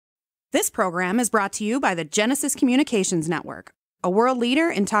This program is brought to you by the Genesis Communications Network, a world leader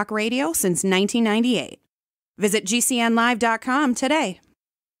in talk radio since 1998. Visit GCNlive.com today.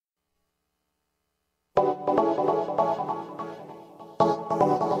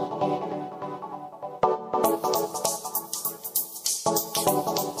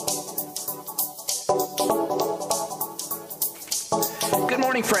 Good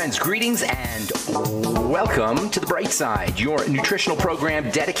morning, friends. Greetings and welcome to The Bright Side, your nutritional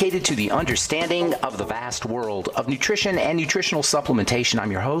program dedicated to the understanding of the vast world of nutrition and nutritional supplementation.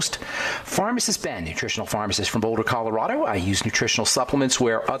 I'm your host, Pharmacist Ben, nutritional pharmacist from Boulder, Colorado. I use nutritional supplements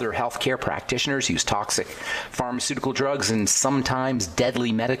where other healthcare practitioners use toxic pharmaceutical drugs and sometimes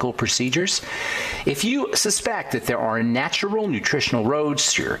deadly medical procedures. If you suspect that there are natural nutritional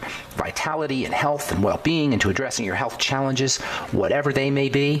roads to your vitality and health and well-being and to addressing your health challenges, whatever they may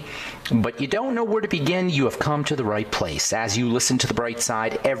be, but you don't know where to begin, you have come to the right place. As you listen to The Bright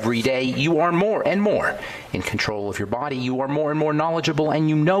Side every day, you are more and more in control of your body. You are more and more knowledgeable, and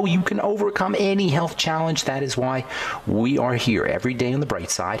you know you can overcome any health challenge. That is why we are here every day on The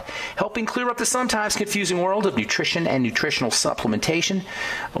Bright Side, helping clear up the sometimes confusing world of nutrition and nutritional supplementation.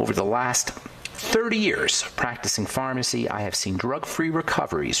 Over the last 30 years practicing pharmacy, I have seen drug-free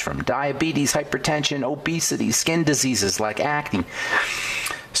recoveries from diabetes, hypertension, obesity, skin diseases like acne,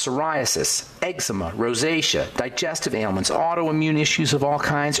 psoriasis, eczema, rosacea, digestive ailments, autoimmune issues of all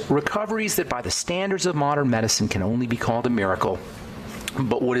kinds, recoveries that by the standards of modern medicine can only be called a miracle.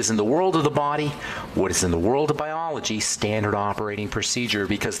 But what is in the world of the body, what is in the world of biology, standard operating procedure,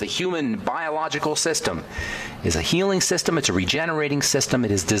 because the human biological system is a healing system, it's a regenerating system,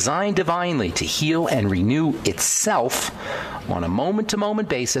 it is designed divinely to heal and renew itself on a moment-to-moment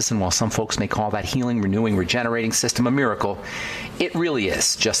basis, and while some folks may call that healing, renewing, regenerating system a miracle, it really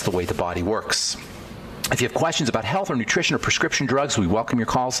is just the way the body works. If you have questions about health or nutrition or prescription drugs, we welcome your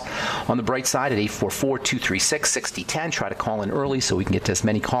calls on The Bright Side at 844-236-6010. Try to call in early so we can get to as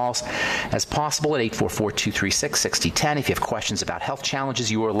many calls as possible at 844-236-6010. If you have questions about health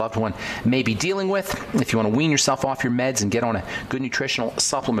challenges you or a loved one may be dealing with, if you want to wean yourself off your meds and get on a good nutritional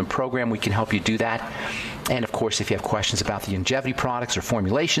supplement program, we can help you do that. And of course, if you have questions about the longevity products or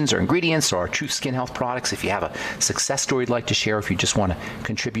formulations or ingredients or our Truth Skin Health products, if you have a success story you'd like to share, if you just want to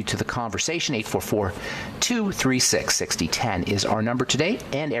contribute to the conversation, 844-236-6010 is our number today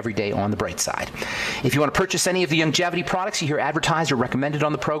and every day on The Bright Side. If you want to purchase any of the longevity products you hear advertised or recommended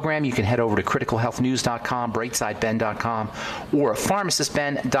on the program, you can head over to criticalhealthnews.com, brightsideben.com, or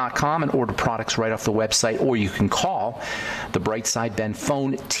pharmacistben.com and order products right off the website, or you can call the Bright Side Ben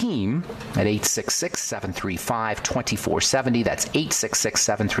phone team at 866-735-2470. That's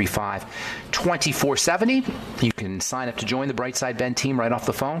 866-735-2470. You can sign up to join the Bright Side Ben team right off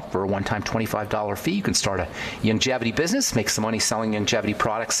the phone for a one-time $25 fee. You can start a longevity business, make some money selling longevity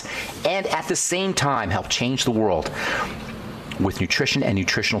products, and at the same time help change the world with nutrition and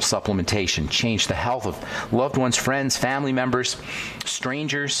nutritional supplementation. Change the health of loved ones, friends, family members,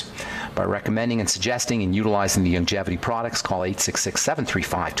 strangers by recommending and suggesting and utilizing the longevity products. Call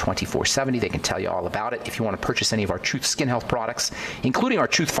 866-735-2470. They can tell you all about it. If you want to purchase any of our Truth Skin Health products, including our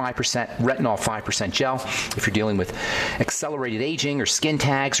Truth 5% Retinol 5% Gel, if you're dealing with accelerated aging or skin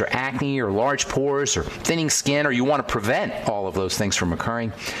tags or acne or large pores or thinning skin, or you want to prevent all of those things from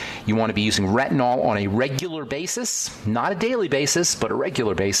occurring, you want to be using retinol on a regular basis, not a daily basis, but a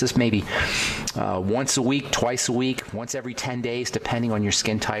regular basis, maybe once a week, twice a week, once every 10 days, depending on your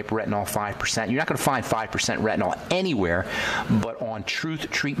skin type, retinol 5%. You're not going to find 5% retinol anywhere, but on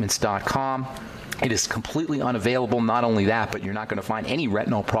truthtreatments.com. It is completely unavailable. Not only that, but you're not going to find any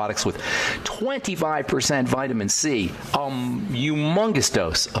retinol products with 25% vitamin C, humongous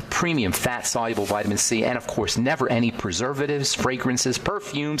dose of premium fat-soluble vitamin C, and of course, never any preservatives, fragrances,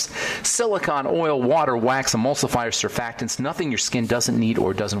 perfumes, silicone, oil, water, wax, emulsifiers, surfactants, nothing your skin doesn't need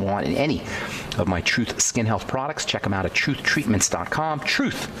or doesn't want in any of my Truth Skin Health products. Check them out at truthtreatments.com,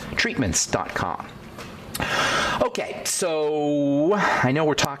 truthtreatments.com. Okay, so I know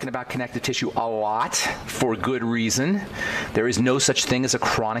we're talking about connective tissue a lot for good reason. There is no such thing as a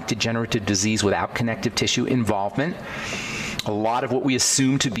chronic degenerative disease without connective tissue involvement. A lot of what we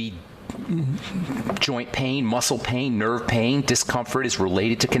assume to be joint pain, muscle pain, nerve pain, discomfort is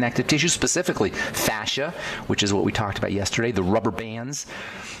related to connective tissue, specifically fascia, which is what we talked about yesterday, the rubber bands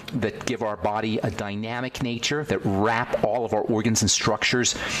that give our body a dynamic nature, that wrap all of our organs and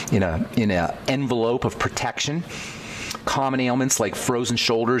structures in an envelope of protection. Common ailments like frozen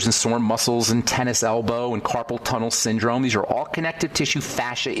shoulders and sore muscles and tennis elbow and carpal tunnel syndrome, these are all connective tissue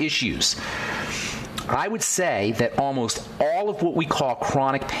fascia issues. I would say that almost all of what we call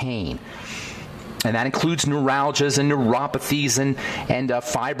chronic pain And that includes neuralgias and neuropathies and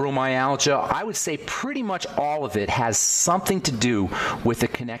fibromyalgia. I would say pretty much all of it has something to do with the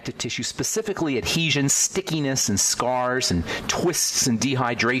connective tissue, specifically adhesion, stickiness, and scars, and twists and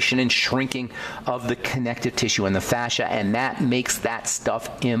dehydration and shrinking of the connective tissue and the fascia, and that makes that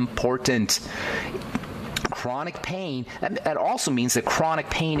stuff important. Chronic pain, that also means that chronic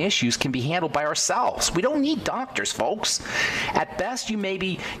pain issues can be handled by ourselves. We don't need doctors, folks. At best, you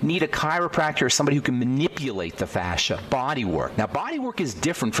maybe need a chiropractor or somebody who can manipulate the fascia. Body work. Now, body work is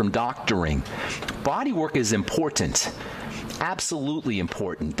different from doctoring. Body work is important. Absolutely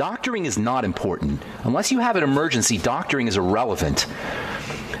important. Doctoring is not important. Unless you have an emergency, doctoring is irrelevant.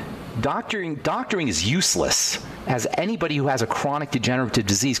 Doctoring is useless. As anybody who has a chronic degenerative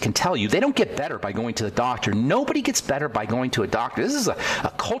disease can tell you, they don't get better by going to the doctor. Nobody gets better by going to a doctor. This is a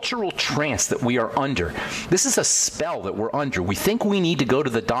cultural trance that we are under. This is a spell that we're under. We think we need to go to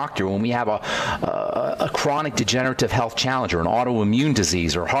the doctor when we have a chronic degenerative health challenge or an autoimmune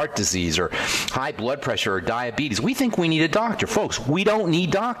disease or heart disease or high blood pressure or diabetes. We think we need a doctor. Folks, we don't need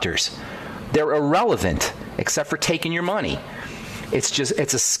doctors. They're irrelevant except for taking your money. It's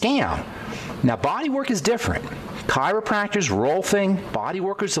a scam. Now, body work is different. Chiropractors, Rolfing, body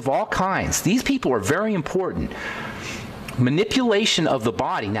workers of all kinds. These people are very important. Manipulation of the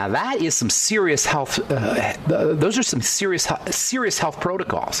body. Now, that is some serious health. Those are some serious health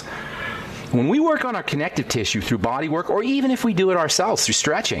protocols. When we work on our connective tissue through body work, or even if we do it ourselves through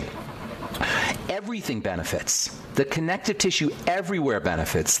stretching, everything benefits. The connective tissue everywhere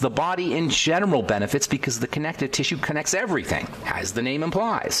benefits. The body in general benefits because the connective tissue connects everything, as the name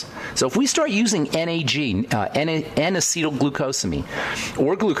implies. So if we start using NAG, N-acetylglucosamine,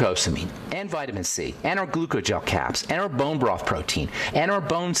 or glucosamine, and vitamin C, and our glucogel caps, and our bone broth protein, and our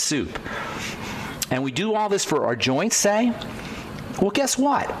bone soup, and we do all this for our joints, say, well, guess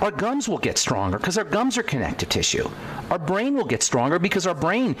what? Our gums will get stronger because our gums are connective tissue. Our brain will get stronger because our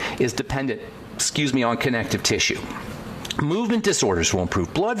brain is dependent, on connective tissue. Movement disorders will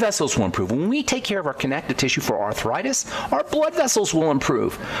improve. Blood vessels will improve. When we take care of our connective tissue for arthritis, our blood vessels will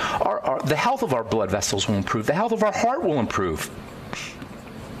improve. The health of our blood vessels will improve. The health of our heart will improve.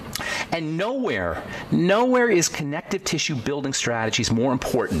 And nowhere is connective tissue building strategies more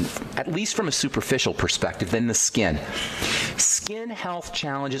important, at least from a superficial perspective, than the skin. Skin health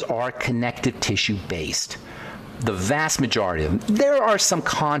challenges are connective tissue based. The vast majority of them. There are some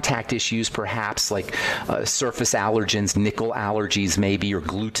contact issues, perhaps, like surface allergens, nickel allergies maybe, or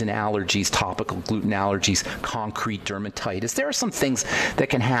gluten allergies, topical gluten allergies, concrete dermatitis. There are some things that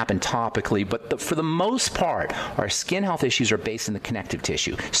can happen topically, but for the most part, our skin health issues are based in the connective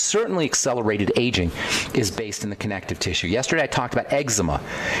tissue. Certainly accelerated aging is based in the connective tissue. Yesterday I talked about eczema.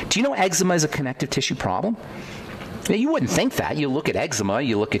 Do you know eczema is a connective tissue problem? Now, you wouldn't think that. You look at eczema,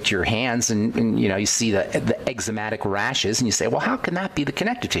 you look at your hands, and you see the eczematic rashes, and you say, well, how can that be the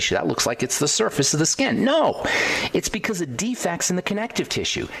connective tissue? That looks like it's the surface of the skin. No, it's because of defects in the connective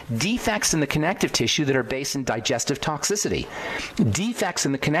tissue. Defects in the connective tissue that are based in digestive toxicity. Defects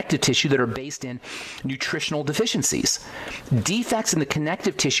in the connective tissue that are based in nutritional deficiencies. Defects in the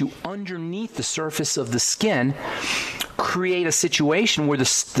connective tissue underneath the surface of the skin create a situation where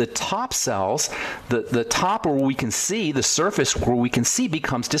the top cells, the top where we can see, the surface where we can see,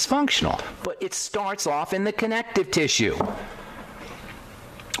 becomes dysfunctional. But it starts off in the connective tissue.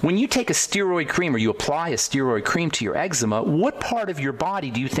 When you take a steroid cream or you apply a steroid cream to your eczema, what part of your body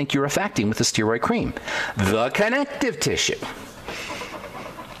do you think you're affecting with the steroid cream? The connective tissue.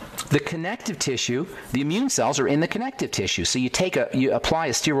 The connective tissue, the immune cells are in the connective tissue. So you apply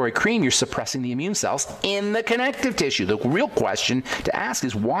a steroid cream, you're suppressing the immune cells in the connective tissue. The real question to ask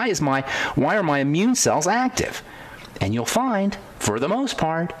is, why are my immune cells active? And you'll find, for the most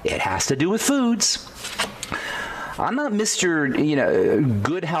part, it has to do with foods. I'm not Mr.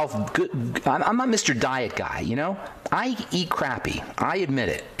 Good health. I'm not Mr. Diet guy. I eat crappy. I admit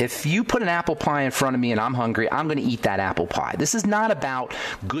it. If you put an apple pie in front of me and I'm hungry, I'm going to eat that apple pie. This is not about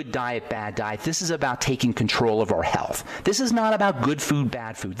good diet, bad diet. This is about taking control of our health. This is not about good food,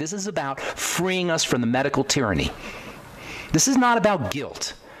 bad food. This is about freeing us from the medical tyranny. This is not about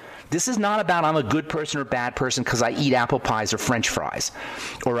guilt. This is not about I'm a good person or bad person because I eat apple pies or French fries,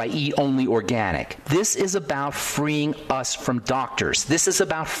 or I eat only organic. This is about freeing us from doctors. This is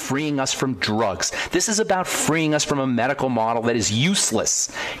about freeing us from drugs. This is about freeing us from a medical model that is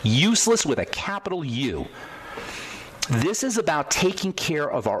useless. Useless with a capital U. This is about taking care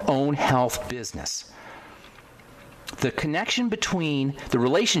of our own health business. The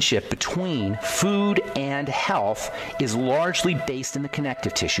relationship between food and health is largely based in the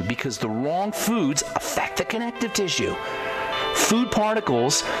connective tissue because the wrong foods affect the connective tissue. Food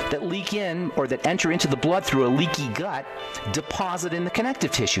particles that leak in or that enter into the blood through a leaky gut deposit in the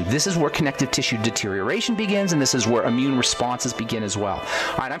connective tissue. This is where connective tissue deterioration begins, and this is where immune responses begin as well.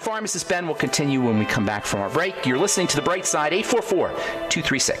 All right, I'm Pharmacist Ben. We'll continue when we come back from our break. You're listening to The Bright Side.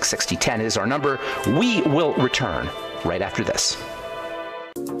 844-236-6010 is our number. We will return right after this.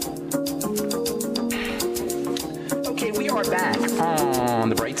 Okay, we are back on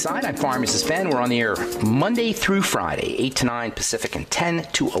The Bright Side. I'm Pharmacist Ben. We're on the air Monday through Friday, 8 to 9 Pacific and 10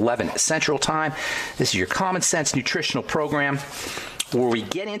 to 11 Central Time. This is your common sense nutritional program where we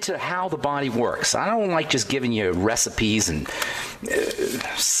get into how the body works. I don't like just giving you recipes and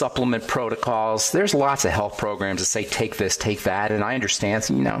supplement protocols. There's lots of health programs that say take this, take that, and I understand,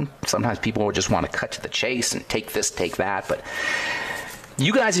 sometimes people will just want to cut to the chase and take this, take that, but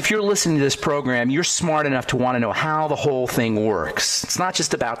you guys, if you're listening to this program, you're smart enough to want to know how the whole thing works. It's not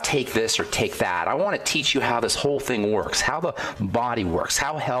just about take this or take that. I want to teach you how this whole thing works, how the body works,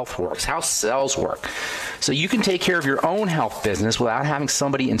 how health works, how cells work. So you can take care of your own health business without having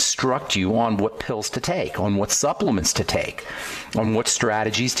somebody instruct you on what pills to take, on what supplements to take, on what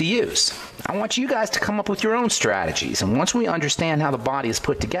strategies to use. I want you guys to come up with your own strategies. And once we understand how the body is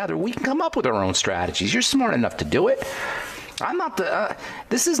put together, we can come up with our own strategies. You're smart enough to do it. I'm not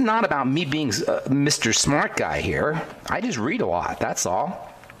this is not about me being Mr. Smart Guy here. I just read a lot, that's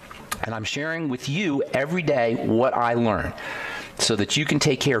all. And I'm sharing with you every day what I learn so that you can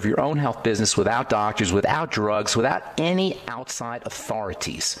take care of your own health business without doctors, without drugs, without any outside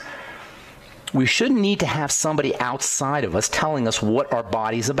authorities. We shouldn't need to have somebody outside of us telling us what our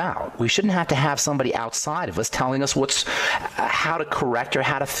body's about. We shouldn't have to have somebody outside of us telling us how to correct or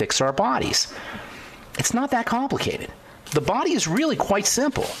how to fix our bodies. It's not that complicated. The body is really quite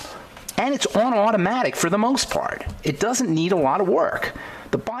simple, and it's on automatic for the most part. It doesn't need a lot of work.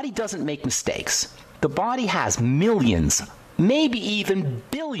 The body doesn't make mistakes. The body has millions, maybe even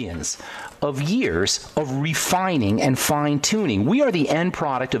billions of years of refining and fine-tuning. We are the end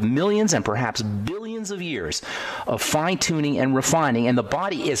product of millions and perhaps billions of years of fine-tuning and refining, and the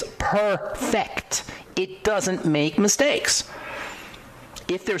body is perfect. It doesn't make mistakes.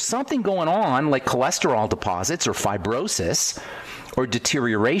 If there's something going on like cholesterol deposits or fibrosis or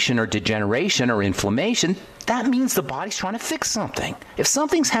deterioration or degeneration or inflammation, that means the body's trying to fix something. If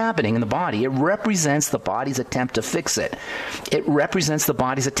something's happening in the body, it represents the body's attempt to fix it. It represents the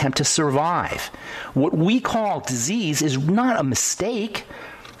body's attempt to survive. What we call disease is not a mistake.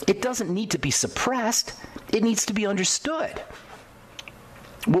 It doesn't need to be suppressed. It needs to be understood.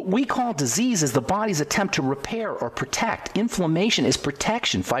 What we call disease is the body's attempt to repair or protect. Inflammation is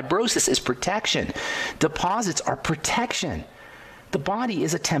protection. Fibrosis is protection. Deposits are protection. The body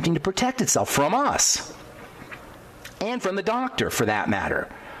is attempting to protect itself from us and from the doctor, for that matter.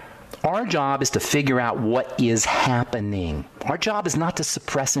 Our job is to figure out what is happening. Our job is not to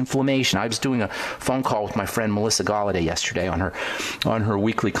suppress inflammation. I was doing a phone call with my friend Melissa Galladay yesterday on her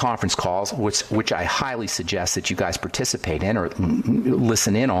weekly conference calls, which I highly suggest that you guys participate in or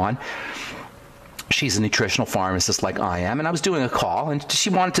listen in on. She's a nutritional pharmacist like I am, and I was doing a call, and she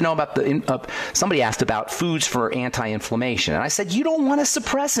wanted to know about somebody asked about foods for anti-inflammation, and I said, you don't want to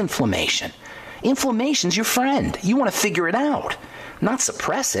suppress inflammation. Inflammation's your friend. You want to figure it out, not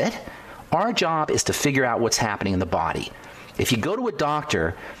suppress it. Our job is to figure out what's happening in the body. If you go to a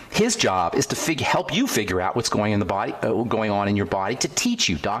doctor, his job is to help you figure out what's going on in your body, to teach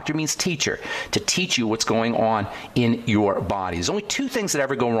you. Doctor means teacher. To teach you what's going on in your body. There's only two things that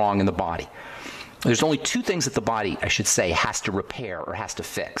ever go wrong in the body. There's only two things that the body, I should say, has to repair or has to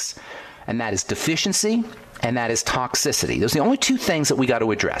fix. And that is deficiency and that is toxicity. Those are the only two things that we got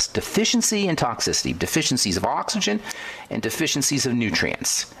to address. Deficiency and toxicity. Deficiencies of oxygen and deficiencies of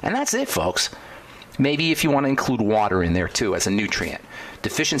nutrients. And that's it, folks. Maybe if you want to include water in there too as a nutrient.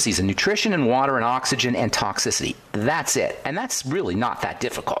 Deficiencies in nutrition and water and oxygen and toxicity. That's it. And that's really not that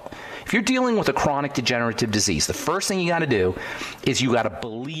difficult. If you're dealing with a chronic degenerative disease, the first thing you got to do is you got to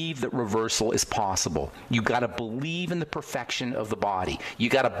believe that reversal is possible. You got to believe in the perfection of the body. You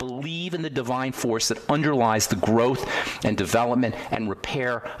got to believe in the divine force that underlies the growth and development and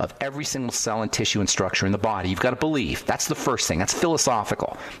repair of every single cell and tissue and structure in the body. You've got to believe. That's the first thing. That's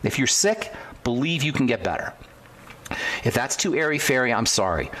philosophical. If you're sick, believe you can get better. If that's too airy-fairy, I'm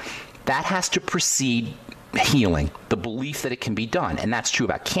sorry. That has to precede healing, the belief that it can be done. And that's true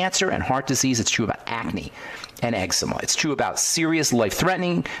about cancer and heart disease. It's true about acne. and eczema. It's true about serious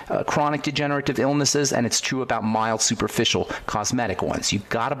life-threatening chronic degenerative illnesses, and it's true about mild superficial cosmetic ones. You've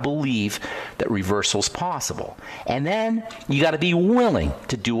got to believe that reversal's possible. And then you got to be willing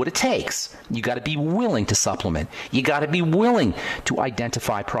to do what it takes. You got to be willing to supplement. You got to be willing to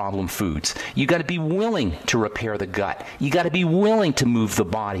identify problem foods. You got to be willing to repair the gut. You got to be willing to move the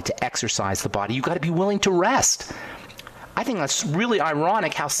body, to exercise the body. You got to be willing to rest. I think that's really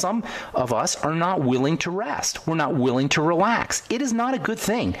ironic how some of us are not willing to rest. We're not willing to relax. It is not a good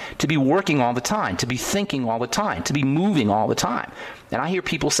thing to be working all the time, to be thinking all the time, to be moving all the time. And I hear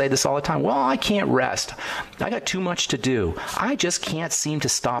people say this all the time. Well, I can't rest. I got too much to do. I just can't seem to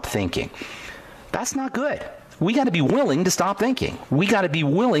stop thinking. That's not good. We got to be willing to stop thinking. We got to be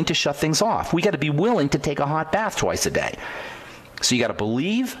willing to shut things off. We got to be willing to take a hot bath twice a day. So you got to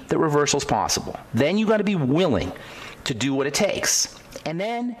believe that reversal is possible. Then you got to be willing to do what it takes. And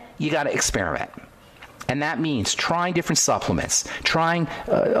then you got to experiment. And that means trying different supplements,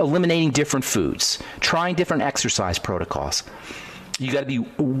 eliminating different foods, trying different exercise protocols. You got to be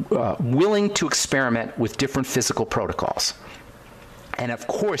willing to experiment with different physical protocols. And of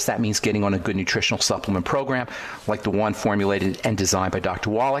course, that means getting on a good nutritional supplement program like the one formulated and designed by Dr.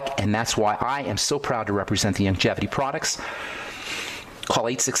 Wallach. And that's why I am so proud to represent the Longevity products. Call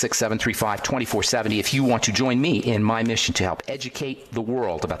 866-735-2470 if you want to join me in my mission to help educate the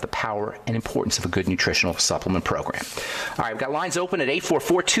world about the power and importance of a good nutritional supplement program. All right, we've got lines open at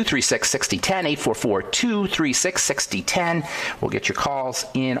 844-236-6010, 844-236-6010. We'll get your calls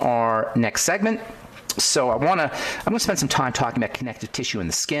in our next segment. So I'm going to spend some time talking about connective tissue in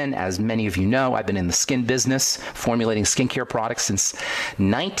the skin. As many of you know, I've been in the skin business, formulating skincare products since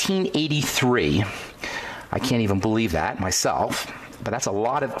 1983. I can't even believe that myself. But that's a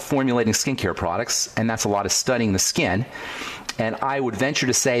lot of formulating skincare products, and that's a lot of studying the skin. And I would venture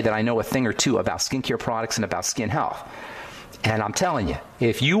to say that I know a thing or two about skincare products and about skin health. And I'm telling you,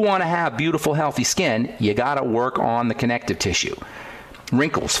 if you want to have beautiful, healthy skin, you got to work on the connective tissue.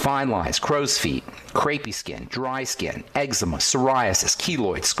 Wrinkles, fine lines, crow's feet, crepey skin, dry skin, eczema, psoriasis,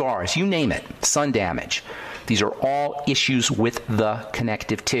 keloids, scars, you name it, sun damage. These are all issues with the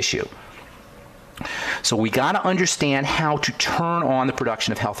connective tissue. So we got to understand how to turn on the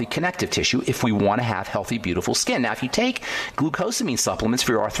production of healthy connective tissue if we want to have healthy, beautiful skin. Now, if you take glucosamine supplements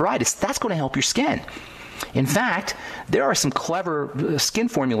for your arthritis, that's going to help your skin. In fact, there are some clever skin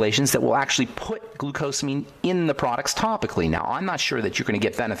formulations that will actually put glucosamine in the products topically. Now, I'm not sure that you're going to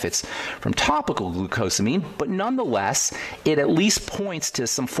get benefits from topical glucosamine, but nonetheless, it at least points to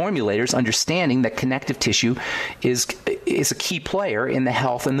some formulators understanding that connective tissue is a key player in the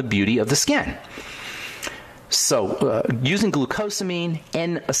health and the beauty of the skin. So using glucosamine,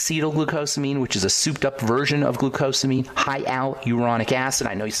 N-acetylglucosamine, which is a souped-up version of glucosamine, hyaluronic acid.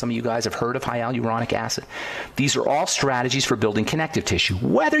 I know some of you guys have heard of hyaluronic acid. These are all strategies for building connective tissue.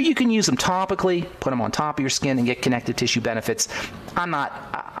 Whether you can use them topically, put them on top of your skin and get connective tissue benefits,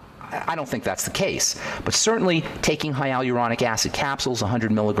 I don't think that's the case. But certainly taking hyaluronic acid capsules,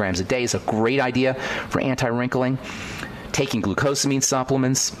 100 milligrams a day, is a great idea for anti-wrinkling. Taking glucosamine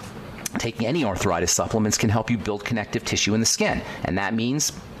supplements, taking any arthritis supplements can help you build connective tissue in the skin, and that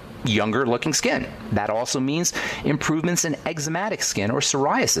means younger looking skin. That also means improvements in eczematic skin or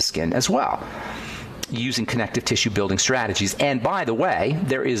psoriasis skin as well, using connective tissue building strategies. And by the way,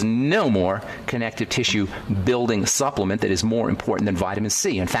 there is no more connective tissue building supplement that is more important than vitamin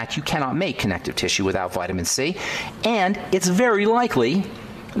C. In fact, you cannot make connective tissue without vitamin C, and it's very likely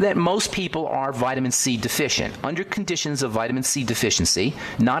that most people are vitamin C deficient. Under conditions of vitamin C deficiency,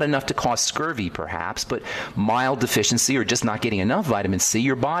 not enough to cause scurvy perhaps, but mild deficiency or just not getting enough vitamin C,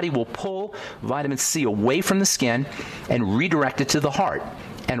 your body will pull vitamin C away from the skin and redirect it to the heart,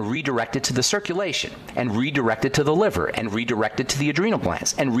 and redirect it to the circulation, and redirect it to the liver, and redirect it to the adrenal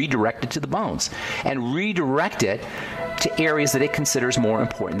glands, and redirect it to the bones, and redirect it to areas that it considers more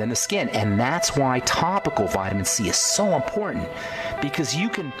important than the skin. And that's why topical vitamin C is so important, because you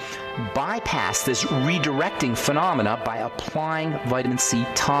can bypass this redirecting phenomena by applying vitamin C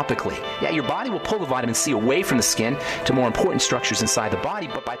topically. Yeah, your body will pull the vitamin C away from the skin to more important structures inside the body,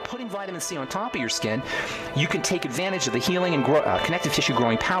 but by putting vitamin C on top of your skin, you can take advantage of the healing and connective tissue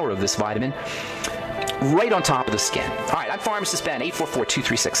growing power of this vitamin right on top of the skin. All right, I'm Pharmacist Ben.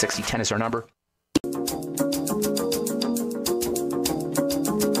 844-236-6010 is our number.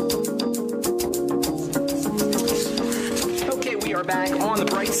 back on the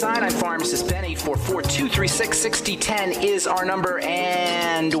bright side. I'm Pharmacist Ben. 844-236-6010 is our number,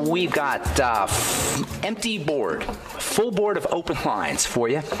 and we've got empty board, full board of open lines for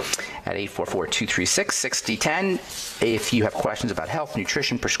you at 844-236-6010. If you have questions about health,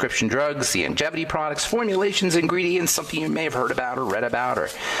 nutrition, prescription drugs, the longevity products, formulations, ingredients, something you may have heard about or read about, or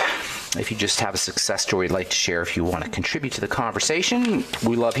if you just have a success story you'd like to share, if you want to contribute to the conversation,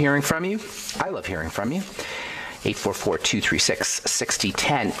 we love hearing from you. I love hearing from you.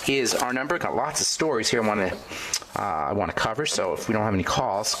 844-236-6010 is our number. Got lots of stories here I want to cover, so if we don't have any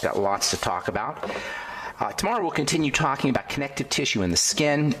calls, got lots to talk about. Tomorrow we'll continue talking about connective tissue in the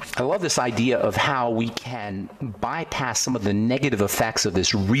skin. I love this idea of how we can bypass some of the negative effects of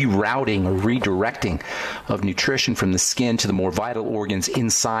this rerouting or redirecting of nutrition from the skin to the more vital organs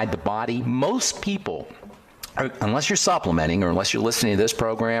inside the body. Most people, unless you're supplementing or unless you're listening to this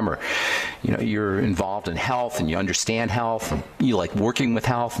program, or you're involved in health and you understand health and you like working with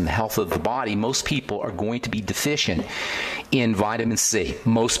health and the health of the body, most people are going to be deficient in vitamin C.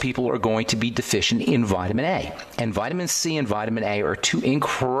 Most people are going to be deficient in vitamin A. And vitamin C and vitamin A are two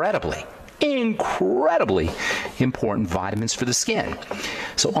incredibly important vitamins for the skin.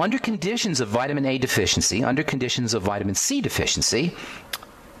 So under conditions of vitamin A deficiency, under conditions of vitamin C deficiency,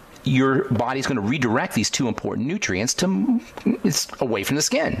 your body's going to redirect these two important nutrients away from the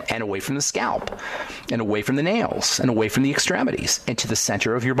skin and away from the scalp and away from the nails and away from the extremities and to the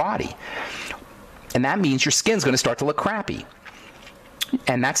center of your body. And that means your skin's going to start to look crappy.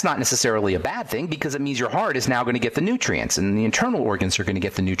 And that's not necessarily a bad thing, because it means your heart is now going to get the nutrients and the internal organs are going to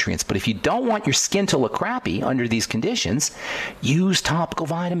get the nutrients. But if you don't want your skin to look crappy under these conditions, use topical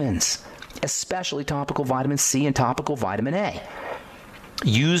vitamins, especially topical vitamin C and topical vitamin A.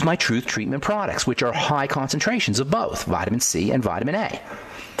 Use my Truth Treatment products, which are high concentrations of both vitamin C and vitamin A.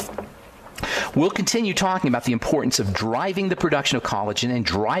 We'll continue talking about the importance of driving the production of collagen and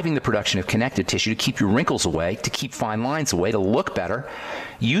driving the production of connective tissue to keep your wrinkles away, to keep fine lines away, to look better,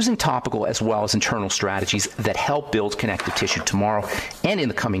 using topical as well as internal strategies that help build connective tissue tomorrow and in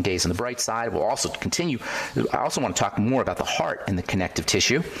the coming days on the bright side. We'll also continue. I also want to talk more about the heart and the connective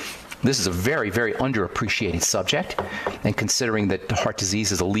tissue. This is a very, very underappreciated subject, and considering that heart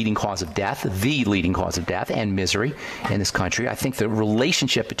disease is a leading cause of death, the leading cause of death and misery in this country, I think the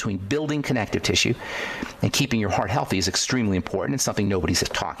relationship between building connective tissue and keeping your heart healthy is extremely important and something nobody's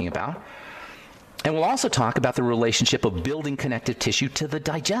talking about. And we'll also talk about the relationship of building connective tissue to the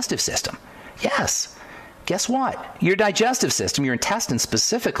digestive system. Yes. Guess what? Your digestive system, your intestines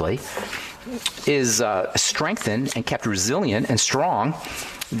specifically, is strengthened and kept resilient and strong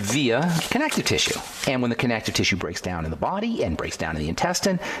via connective tissue. And when the connective tissue breaks down in the body and breaks down in the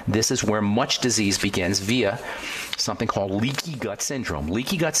intestine, this is where much disease begins via something called leaky gut syndrome.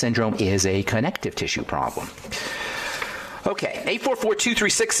 Leaky gut syndrome is a connective tissue problem. Okay,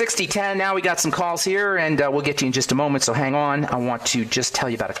 844-236-6010. Now we got some calls here, and we'll get to you in just a moment, so hang on. I want to just tell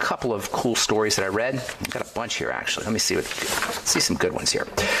you about a couple of cool stories that I read. I've got a bunch here, actually. Let me see some good ones here.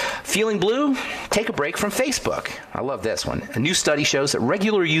 Feeling blue? Take a break from Facebook. I love this one. A new study shows that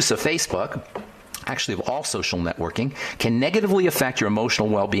regular use of Facebook, actually of all social networking, can negatively affect your emotional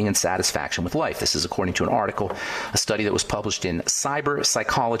well-being and satisfaction with life. This is according to an article, a study that was published in Cyber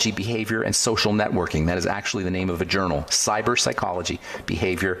Psychology, Behavior, and Social Networking. That is actually the name of a journal, Cyber Psychology,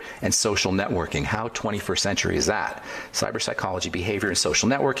 Behavior, and Social Networking. How 21st century is that? Cyber Psychology, Behavior, and Social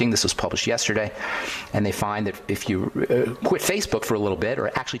Networking. This was published yesterday, and they find that if you quit Facebook for a little bit, or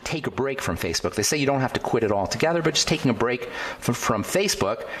actually take a break from Facebook, they say you don't have to quit it altogether, but just taking a break from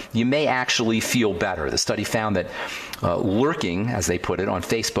Facebook, you may actually feel better. The study found that lurking, as they put it, on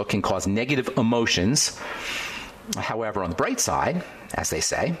Facebook can cause negative emotions. However, on the bright side, as they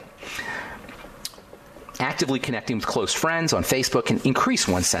say, actively connecting with close friends on Facebook can increase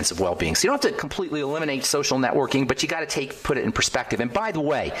one's sense of well-being. So you don't have to completely eliminate social networking, but you got to put it in perspective. And by the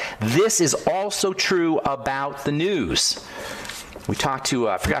way, this is also true about the news. We talked to,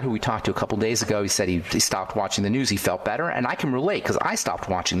 I forgot who we talked to a couple days ago. He said he stopped watching the news. He felt better. And I can relate, because I stopped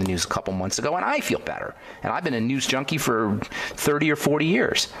watching the news a couple months ago, and I feel better. And I've been a news junkie for 30 or 40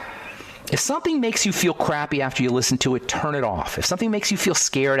 years. If something makes you feel crappy after you listen to it, turn it off. If something makes you feel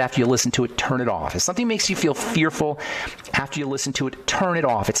scared after you listen to it, turn it off. If something makes you feel fearful after you listen to it, turn it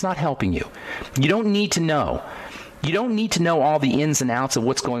off. It's not helping you. You don't need to know. You don't need to know all the ins and outs of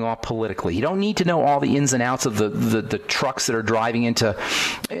what's going on politically. You don't need to know all the ins and outs of the trucks that are driving into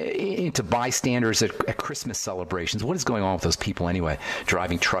bystanders at Christmas celebrations. What is going on with those people anyway,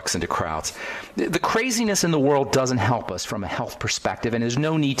 driving trucks into crowds? The craziness in the world doesn't help us from a health perspective, and there's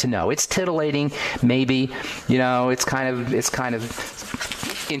no need to know. It's titillating, maybe. It's kind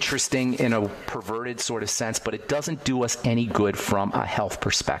of interesting in a perverted sort of sense, but it doesn't do us any good from a health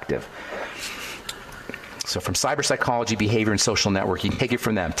perspective. So from cyber psychology, behavior, and social networking, take it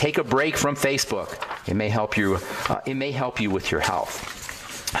from them. Take a break from Facebook. It may help you. It may help you with your health.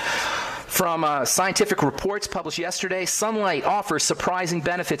 From scientific reports published yesterday, sunlight offers surprising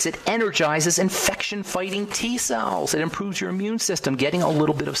benefits. It energizes infection-fighting T cells. It improves your immune system. Getting a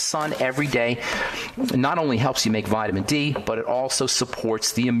little bit of sun every day not only helps you make vitamin D, but it also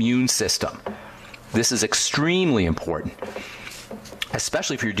supports the immune system. This is extremely important,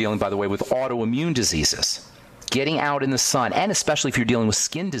 especially if you're dealing, by the way, with autoimmune diseases. Getting out in the sun, and especially if you're dealing with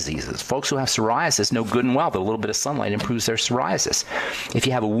skin diseases. Folks who have psoriasis know good and well that a little bit of sunlight improves their psoriasis. If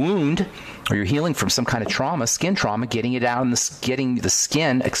you have a wound or you're healing from some kind of trauma, skin trauma, getting it out and getting the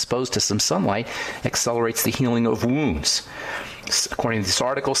skin exposed to some sunlight accelerates the healing of wounds. According to this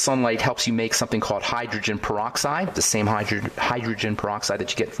article, sunlight helps you make something called hydrogen peroxide, the same hydrogen peroxide that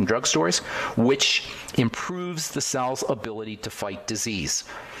you get from drugstores, which improves the cell's ability to fight disease.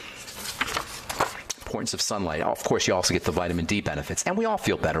 Importance of sunlight. Of course, you also get the vitamin D benefits, and we all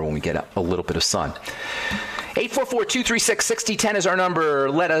feel better when we get a little bit of sun. 844-236-6010 is our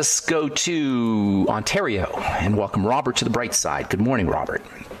number. Let us go to Ontario and welcome Robert to the bright side. Good morning, Robert.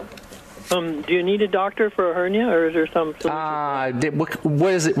 Do you need a doctor for a hernia, or is there some solution?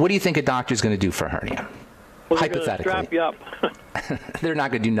 What is it? What do you think a doctor is going to do for a hernia? Well, hypothetically, strap you up. They're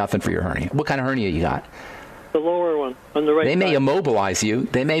not going to do nothing for your hernia. What kind of hernia you got? The lower one on the right. They may side. immobilize you.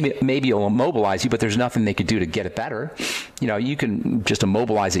 They maybe immobilize you, but there's nothing they could do to get it better. You know, you can just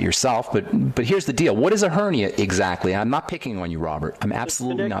immobilize it yourself. But here's the deal: what is a hernia exactly? I'm not picking on you, Robert. I'm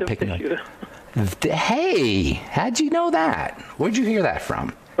absolutely not picking on you. Hey, how'd you know that? Where'd you hear that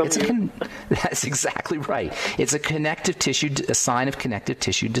from? That's exactly right. It's a sign of connective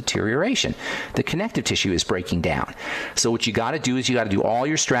tissue deterioration. The connective tissue is breaking down. So what you got to do is you got to do all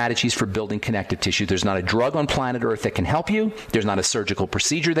your strategies for building connective tissue. There's not a drug on planet Earth that can help you. There's not a surgical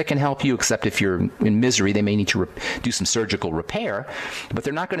procedure that can help you, except if you're in misery, they may need to do some surgical repair. But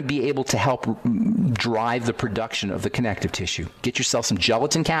they're not going to be able to help drive the production of the connective tissue. Get yourself some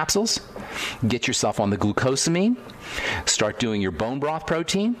gelatin capsules. Get yourself on the glucosamine. Start doing your bone broth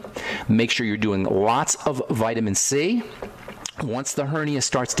protein. Make sure you're doing lots of vitamin C. Once the hernia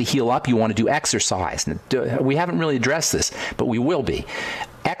starts to heal up, you want to do exercise. We haven't really addressed this, but we will be.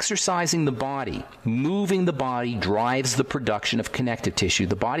 Exercising the body, moving the body, drives the production of connective tissue.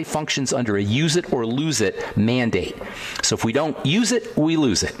 The body functions under a use it or lose it mandate. So if we don't use it, we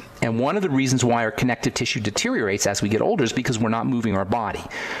lose it. And one of the reasons why our connective tissue deteriorates as we get older is because we're not moving our body.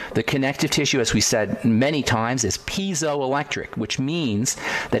 The connective tissue, as we said many times, is piezoelectric, which means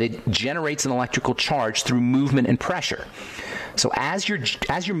that it generates an electrical charge through movement and pressure. So as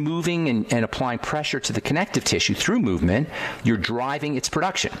you're moving and applying pressure to the connective tissue through movement, you're driving its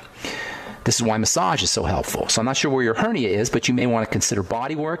production. This is why massage is so helpful. So I'm not sure where your hernia is, but you may want to consider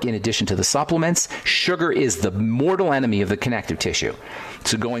body work in addition to the supplements. Sugar is the mortal enemy of the connective tissue.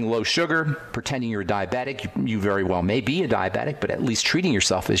 So going low sugar, pretending you're a diabetic, you very well may be a diabetic, but at least treating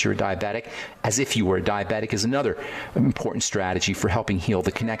yourself as you're a diabetic, as if you were a diabetic, is another important strategy for helping heal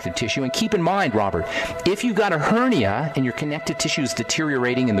the connective tissue. And keep in mind, Robert, if you've got a hernia and your connective tissue is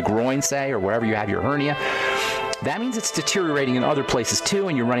deteriorating in the groin, say, or wherever you have your hernia, that means it's deteriorating in other places too,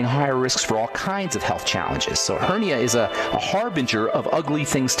 and you're running higher risks for all kinds of health challenges. So hernia is a harbinger of ugly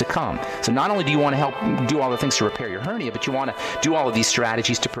things to come. So not only do you want to help do all the things to repair your hernia, but you want to do all of these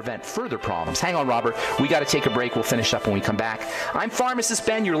strategies to prevent further problems. Hang on, Robert. We got to take a break. We'll finish up when we come back. I'm Pharmacist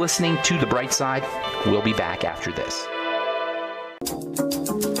Ben. You're listening to The Bright Side. We'll be back after this.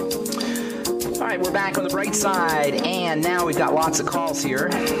 All right, we're back on The Bright Side, and now we've got lots of calls here.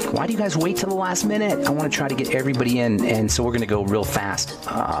 Why do you guys wait till the last minute? I want to try to get everybody in, and so we're going to go real fast.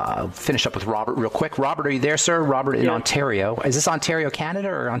 Finish up with Robert real quick. Robert, are you there, sir? Robert in Ontario. Is this Ontario, Canada,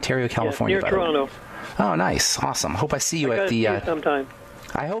 or Ontario, California? Near Toronto. Oh, nice. Awesome. Hope I see you at the... sometime.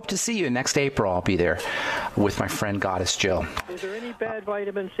 I hope to see you next April. I'll be there with my friend Goddess Jill. Is there any bad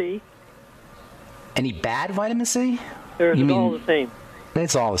vitamin C? Any bad vitamin C? Or is it all the same?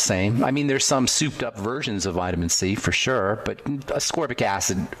 It's all the same. I mean, there's some souped-up versions of vitamin C for sure, but ascorbic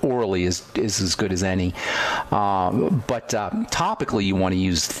acid orally is as good as any. But topically, you want to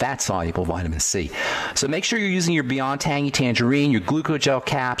use fat-soluble vitamin C. So make sure you're using your Beyond Tangy Tangerine, your glucogel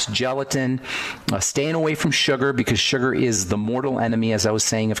caps, gelatin. Staying away from sugar, because sugar is the mortal enemy, as I was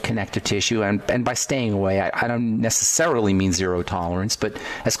saying, of connective tissue. And by staying away, I don't necessarily mean zero tolerance, but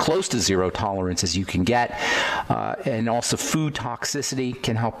as close to zero tolerance as you can get. And also food toxicity.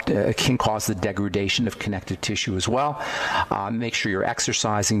 obesity can cause the degradation of connective tissue as well. Make sure you're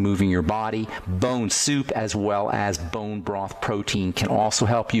exercising, moving your body. Bone soup as well as bone broth protein can also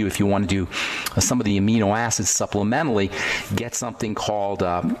help you. If you want to do some of the amino acids supplementally, get something called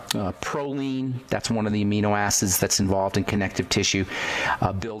proline. That's one of the amino acids that's involved in connective tissue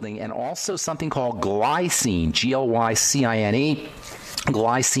building, and also something called glycine, Glycine.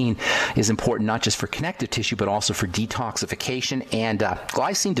 Glycine is important not just for connective tissue, but also for detoxification. And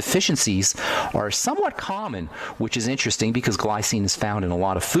glycine deficiencies are somewhat common, which is interesting because glycine is found in a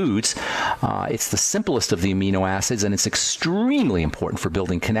lot of foods. It's the simplest of the amino acids, and it's extremely important for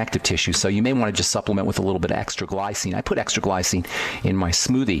building connective tissue. So you may want to just supplement with a little bit of extra glycine. I put extra glycine in my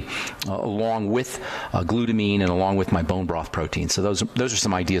smoothie along with glutamine and along with my bone broth protein. So those are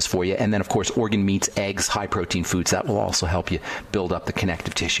some ideas for you. And then, of course, organ meats, eggs, high-protein foods. That will also help you build up the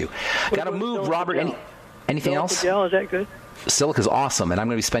connective tissue. Got to move, Robert. Anything else? Silica gel, is that good? Silica is awesome, and I'm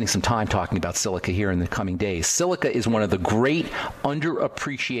going to be spending some time talking about silica here in the coming days. Silica is one of the great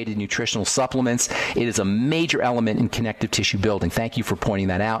underappreciated nutritional supplements. It is a major element in connective tissue building. Thank you for pointing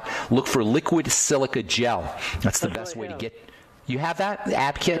that out. Look for liquid silica gel. That's the best way to get. You have that?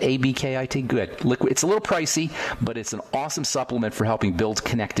 Abkit, ABKIT? Good. Liquid. It's a little pricey, but it's an awesome supplement for helping build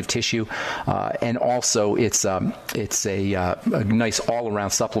connective tissue. And also, it's a nice all-around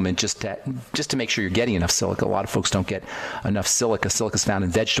supplement just to make sure you're getting enough silica. A lot of folks don't get enough silica. Silica is found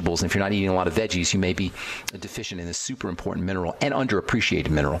in vegetables, and if you're not eating a lot of veggies, you may be deficient in this super important mineral and underappreciated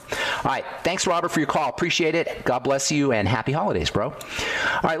mineral. All right. Thanks, Robert, for your call. Appreciate it. God bless you, and happy holidays, bro. All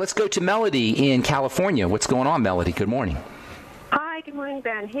right. Let's go to Melody in California. What's going on, Melody? Good morning. Hi, good morning,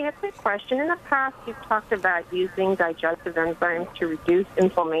 Ben. Hey, a quick question. In the past, you've talked about using digestive enzymes to reduce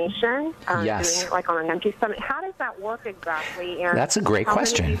inflammation. Yes. Doing it like on an empty stomach. How does that work exactly? And that's a great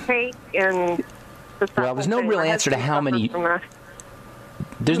question. How many do you take? And well, there's no real answer to how many.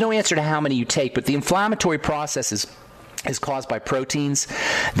 There's no answer to how many you take, but the inflammatory process is caused by proteins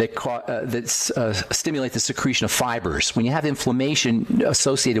that stimulate the secretion of fibers. When you have inflammation,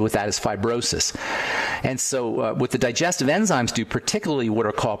 associated with that is fibrosis. And so what the digestive enzymes do, particularly what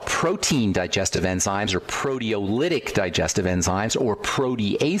are called protein digestive enzymes or proteolytic digestive enzymes or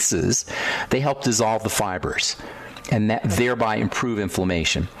proteases, they help dissolve the fibers and thereby improve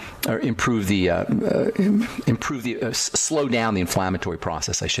inflammation, or slow down the inflammatory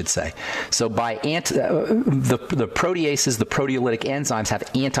process, I should say. So by the proteases, the proteolytic enzymes have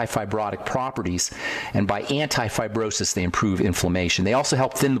antifibrotic properties, and by antifibrosis, they improve inflammation. They also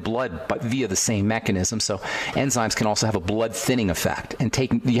help thin the blood via the same mechanism. So enzymes can also have a blood thinning effect, and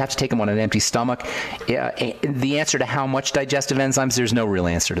you have to take them on an empty stomach. The answer to how much digestive enzymes, there's no real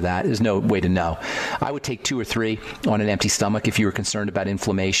answer to that. There's no way to know. I would take 2 or 3 on an empty stomach if you were concerned about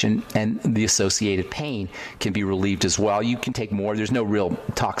inflammation, and the associated pain can be relieved as well. You can take more. There's no real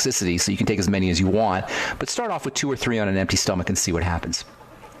toxicity, so you can take as many as you want. But start off with 2 or 3 on an empty stomach and see what happens.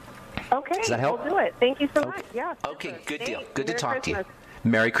 Okay, does that help? We'll do it. Thank you so much. Yeah. Okay, good deal. Thanks. Good to talk Christmas. to you.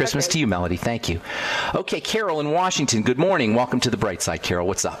 Merry Christmas to you, Melody. Thank you. Okay, Carol in Washington. Good morning. Welcome to the Bright Side, Carol.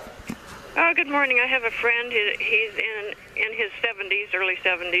 What's up? Oh, good morning. I have a friend. He's in his 70s, early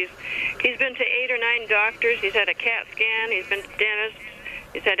 70s. He's been to 8 or 9 doctors. He's had a CAT scan. He's been to dentists.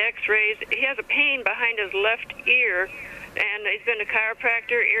 He's had X-rays. He has a pain behind his left ear, and he's been to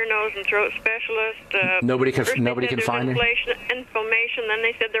chiropractor, ear, nose, and throat specialist. Nobody can find it. Inflammation. Then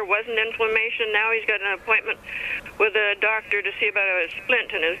they said there wasn't inflammation. Now he's got an appointment with a doctor to see about a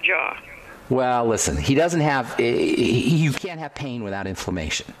splint in his jaw. Well, listen, he doesn't have, you can't have pain without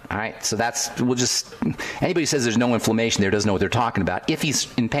inflammation, all right? So anybody who says there's no inflammation there doesn't know what they're talking about if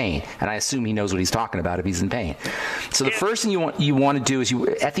he's in pain, and I assume he knows what he's talking about if he's in pain. So the first thing you want to do is,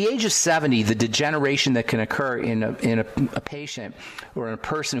 at the age of 70, the degeneration that can occur in a patient or in a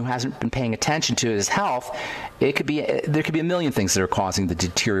person who hasn't been paying attention to his health, there could be a million things that are causing the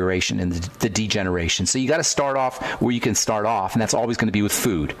deterioration and the degeneration. So you got to start off where you can start off, and that's always going to be with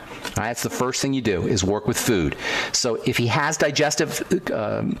food. All right? That's the first thing you do is work with food. So if he has digestive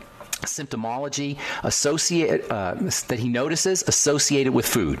symptomology that he notices, associated with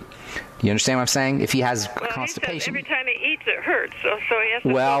food. You understand what I'm saying? If he has constipation, every time he eats, it hurts. So he has to.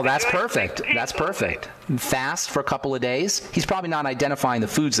 Well, that's perfect. That's perfect. Fast for a couple of days. He's probably not identifying the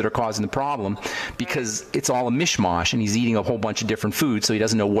foods that are causing the problem because it's all a mishmash, and he's eating a whole bunch of different foods, so he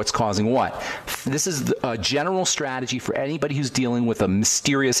doesn't know what's causing what. This is a general strategy for anybody who's dealing with a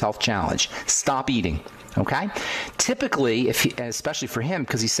mysterious health challenge. Stop eating. Okay? Typically, especially for him,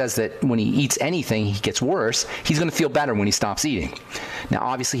 because he says that when he eats anything, he gets worse, he's going to feel better when he stops eating. Now,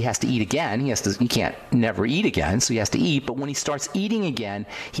 obviously, he has to eat again. He can't never eat again, so he has to eat. But when he starts eating again,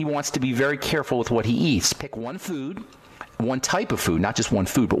 he wants to be very careful with what he eats. Pick one food, one type of food, not just one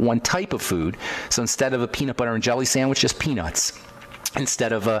food, but one type of food. So instead of a peanut butter and jelly sandwich, just peanuts.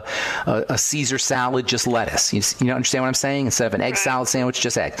 Instead of a Caesar salad, just lettuce. You understand what I'm saying? Instead of an egg salad sandwich,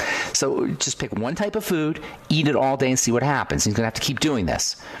 just egg. So just pick one type of food, eat it all day, and see what happens. He's going to have to keep doing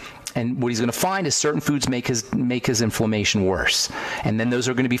this. And what he's going to find is certain foods make his inflammation worse. And then those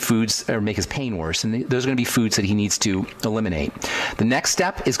are going to be foods, or make his pain worse. And those are going to be foods that he needs to eliminate. The next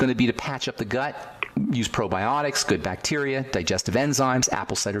step is going to be to patch up the gut. Use probiotics, good bacteria, digestive enzymes,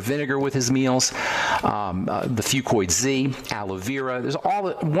 apple cider vinegar with his meals, the Fuchs Z, aloe vera. There's all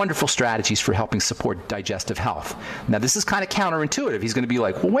the wonderful strategies for helping support digestive health. Now, this is kind of counterintuitive. He's going to be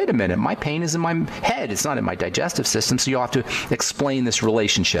like, well, wait a minute, my pain is in my head. It's not in my digestive system, so you'll have to explain this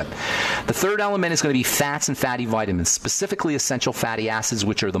relationship. The third element is going to be fats and fatty vitamins, specifically essential fatty acids,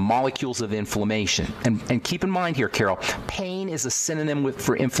 which are the molecules of inflammation. And keep in mind here, Carol, pain is a synonym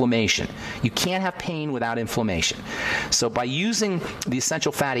for inflammation. You can't have pain without inflammation. So by using the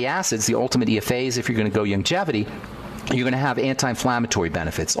essential fatty acids, the ultimate EFAs, if you're going to go longevity, you're going to have anti-inflammatory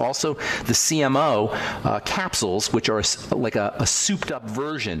benefits. Also, the CMO capsules, which are like a souped-up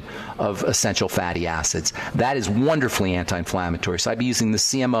version of essential fatty acids, that is wonderfully anti-inflammatory. So I'd be using the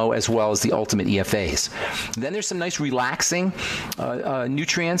CMO as well as the ultimate EFAs. Then there's some nice relaxing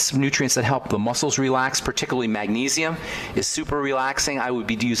nutrients that help the muscles relax, particularly magnesium is super relaxing. I would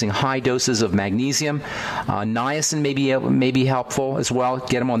be using high doses of magnesium. Niacin may be helpful as well.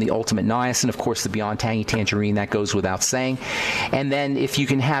 Get them on the ultimate niacin. Of course, the Beyond Tangy Tangerine, that goes without saying. And then if you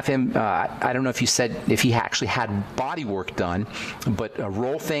can have him, I don't know if you said if he actually had body work done, but a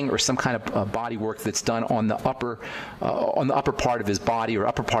rolfing or some kind of body work that's done on the upper part of his body or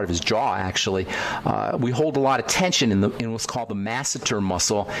upper part of his jaw, actually. We hold a lot of tension in what's called the masseter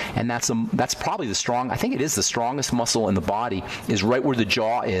muscle, and that's probably I think it is the strongest muscle in the body, is right where the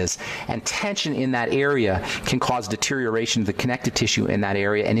jaw is. And tension in that area can cause deterioration of the connective tissue in that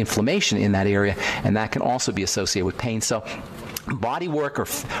area and inflammation in that area, and that can also be associated with pain. So body work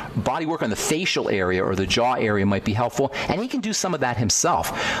on the facial area or the jaw area might be helpful, and he can do some of that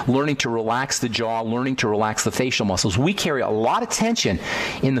himself, learning to relax the jaw, learning to relax the facial muscles. We carry a lot of tension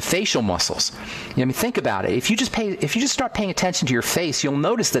in the facial muscles. Think about it. If you just start paying attention to your face, you'll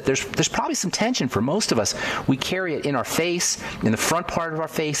notice that there's probably some tension for most of us. We carry it in our face, in the front part of our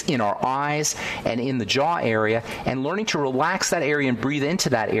face, in our eyes, and in the jaw area. And learning to relax that area and breathe into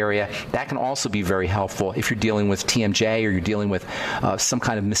that area, that can also be very helpful if you're dealing with TMJ or you're dealing with some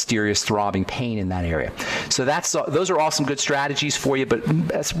kind of mysterious throbbing pain in that area. So those are all some good strategies for you, but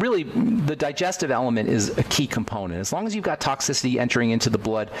that's really the digestive element is a key component. As long as you've got toxicity entering into the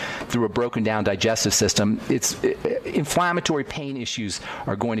blood through a broken down digestive system, inflammatory pain issues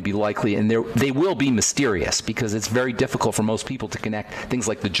are going to be likely, and they will be mysterious because it's very difficult for most people to connect things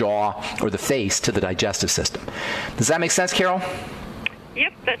like the jaw or the face to the digestive system. Does that make sense, Carol?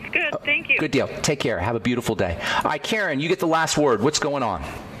 Yep, that's good. Thank you. Good deal. Take care. Have a beautiful day. All right, Karen, you get the last word. What's going on?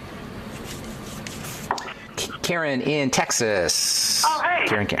 Karen in Texas. Oh, hey.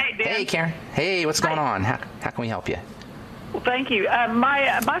 Karen. Hey, Dan. Hey, Karen. Hey, what's going on? How can we help you? Well, thank you.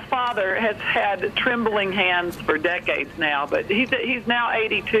 My father has had trembling hands for decades now, but he's now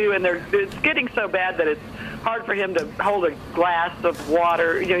 82, and it's getting so bad that it's hard for him to hold a glass of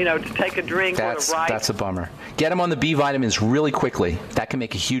water, to take a drink or to write. That's a bummer. Get him on the B vitamins really quickly. That can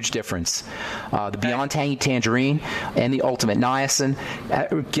make a huge difference. The Beyond Tangy Tangerine and the Ultimate Niacin.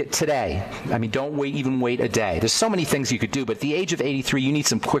 Get today. Don't wait a day. There's so many things you could do, but at the age of 83, you need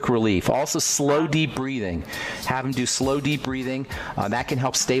some quick relief. Also, slow, deep breathing. Have him do slow, deep breathing. That can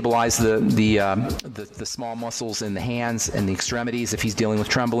help stabilize the small muscles in the hands and the extremities if he's dealing with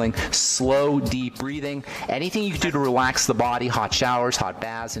trembling. Slow, deep breathing. Anything you can do to relax the body, hot showers, hot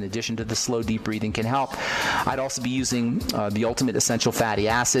baths, in addition to the slow, deep breathing can help. I'd also be using the Ultimate Essential Fatty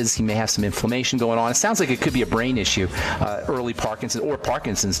Acids. He may have some inflammation going on. It sounds like it could be a brain issue, early Parkinson's or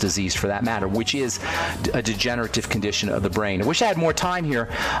Parkinson's disease for that matter, which is a degenerative condition of the brain. I wish I had more time here,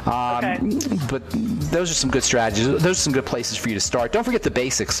 but those are some good strategies. Those are some good places for you to start. Don't forget the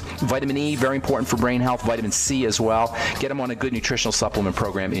basics. Vitamin E, very important for brain health. Vitamin C as well. Get them on a good nutritional supplement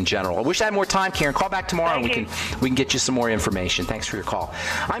program in general. I wish I had more time, Karen. Call back tomorrow. We can get you some more information. Thanks for your call.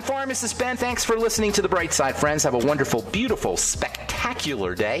 I'm Pharmacist Ben. Thanks for listening to The Bright Side, friends. Have a wonderful, beautiful,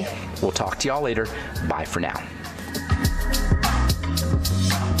 spectacular day. We'll talk to y'all later. Bye for now.